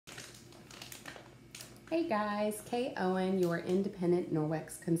Hey guys, Kay Owen, your independent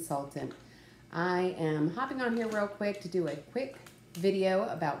Norwex consultant. I am hopping on here real quick to do a quick video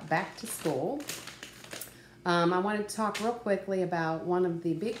about back to school. I wanted to talk real quickly about one of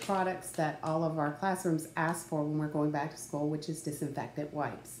the big products that all of our classrooms ask for when we're going back to school, which is disinfectant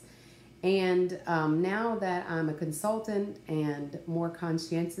wipes. And now that I'm a consultant and more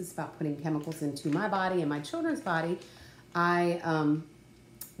conscientious about putting chemicals into my body and my children's body, I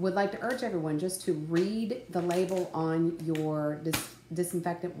would like to urge everyone just to read the label on your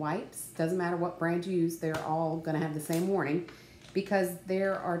disinfectant wipes. Doesn't matter what brand you use, they're all going to have the same warning because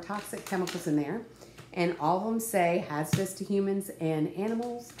there are toxic chemicals in there. And all of them say hazardous to humans and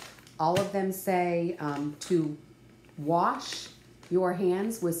animals. All of them say to wash your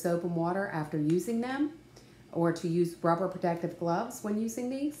hands with soap and water after using them, or to use rubber protective gloves when using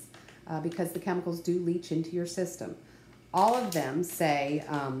these because the chemicals do leach into your system. All of them say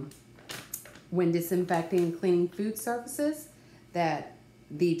when disinfecting and cleaning food surfaces that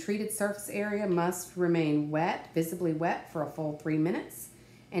the treated surface area must remain wet, visibly wet for a full 3 minutes,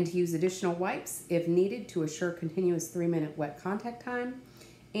 and to use additional wipes if needed to assure continuous 3-minute wet contact time.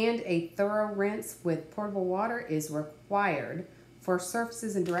 And a thorough rinse with potable water is required for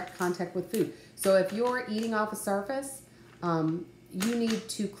surfaces in direct contact with food. So if you're eating off a surface, you need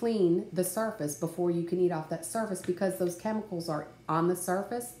to clean the surface before you can eat off that surface because those chemicals are on the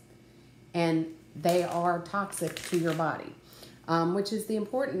surface and they are toxic to your body, which is the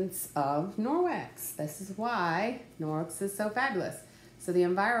importance of Norwex. This is why Norwex is so fabulous. So the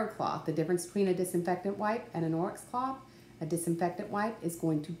EnviroCloth, the difference between a disinfectant wipe and a Norwex cloth, a disinfectant wipe is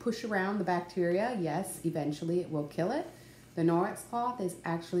going to push around the bacteria. Yes, eventually it will kill it. The Norwex cloth is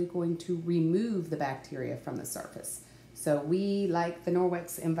actually going to remove the bacteria from the surface. So we like the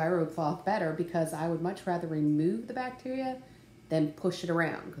Norwex EnviroCloth better because I would much rather remove the bacteria than push it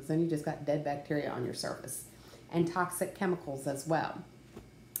around because then you just got dead bacteria on your surface and toxic chemicals as well.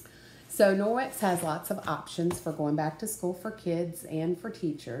 So Norwex has lots of options for going back to school for kids and for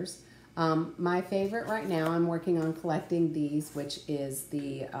teachers. My favorite right now, I'm working on collecting these, which is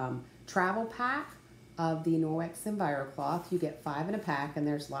the travel pack of the Norwex EnviroCloth. You get 5 in a pack and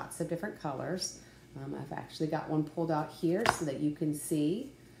there's lots of different colors. I've actually got one pulled out here so that you can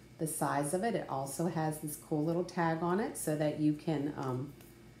see the size of it. It also has this cool little tag on it so that you can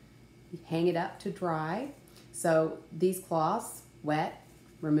hang it up to dry. So these cloths, wet,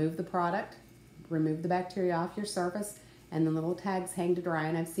 remove the product, remove the bacteria off your surface, and the little tags hang to dry.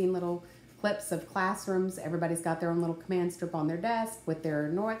 And I've seen little clips of classrooms. Everybody's got their own little command strip on their desk with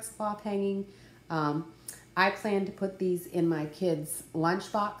their Norwex cloth hanging. I plan to put these in my kids'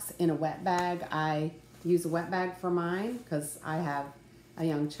 lunchbox in a wet bag. I use a wet bag for mine because I have a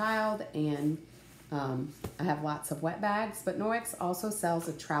young child and I have lots of wet bags. But Norwex also sells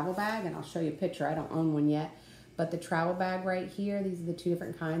a travel bag, and I'll show you a picture. I don't own one yet. But the travel bag right here, these are the 2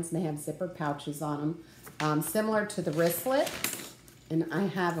 different kinds, and they have zippered pouches on them. Similar to the wristlet, and I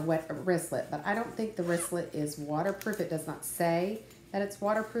have a wristlet, but I don't think the wristlet is waterproof. It does not say that it's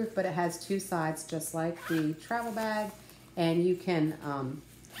waterproof, but it has 2 sides just like the travel bag, and you can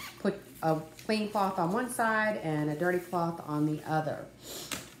put a clean cloth on one side and a dirty cloth on the other.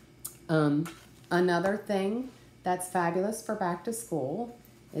 Another thing that's fabulous for back to school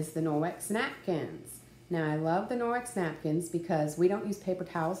is the Norwex napkins. Now I love the Norwex napkins because we don't use paper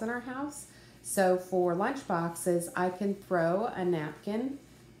towels in our house, so for lunch boxes I can throw a napkin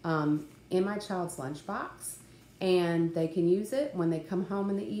in my child's lunchbox, and they can use it when they come home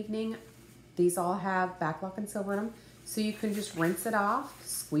in the evening. These all have backlock and silver in them, so you can just rinse it off,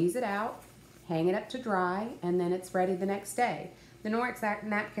 squeeze it out, hang it up to dry, and then it's ready the next day. The Norwex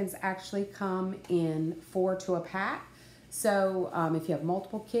napkins actually come in 4 to a pack, so if you have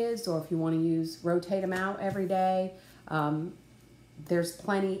multiple kids or if you want to rotate them out every day, there's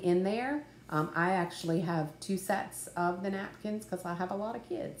plenty in there. I actually have 2 sets of the napkins because I have a lot of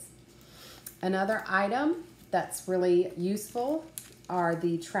kids. Another item that's really useful are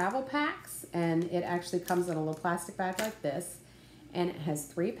the travel packs, and it actually comes in a little plastic bag like this, and it has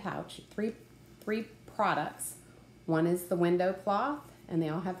 3 products. One is the window cloth, and they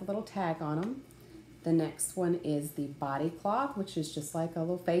all have the little tag on them. The next one is the body cloth, which is just like a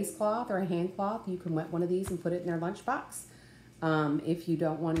little face cloth or a hand cloth. You can wet one of these and put it in their lunchbox if you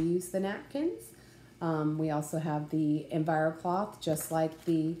don't want to use the napkins. We also have the EnviroCloth, just like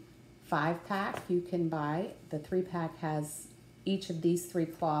the 5-pack you can buy. The 3-pack has each of these 3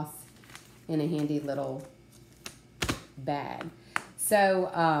 cloths in a handy little bag.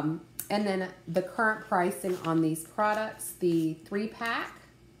 So, and then the current pricing on these products, the 3-pack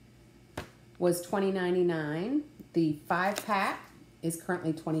was $20.99. The 5-pack is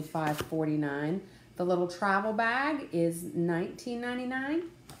currently $25.49. The little travel bag is $19.99,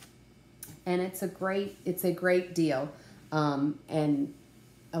 and it's a great deal. And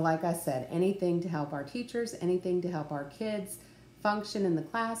like I said, anything to help our teachers, anything to help our kids function in the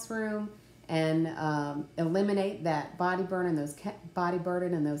classroom and eliminate that body burden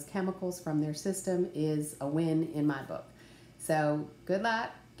and those chemicals from their system is a win in my book. So good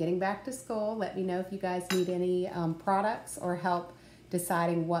luck getting back to school. Let me know if you guys need any products or help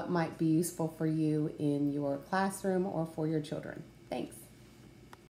deciding what might be useful for you in your classroom or for your children. Thanks.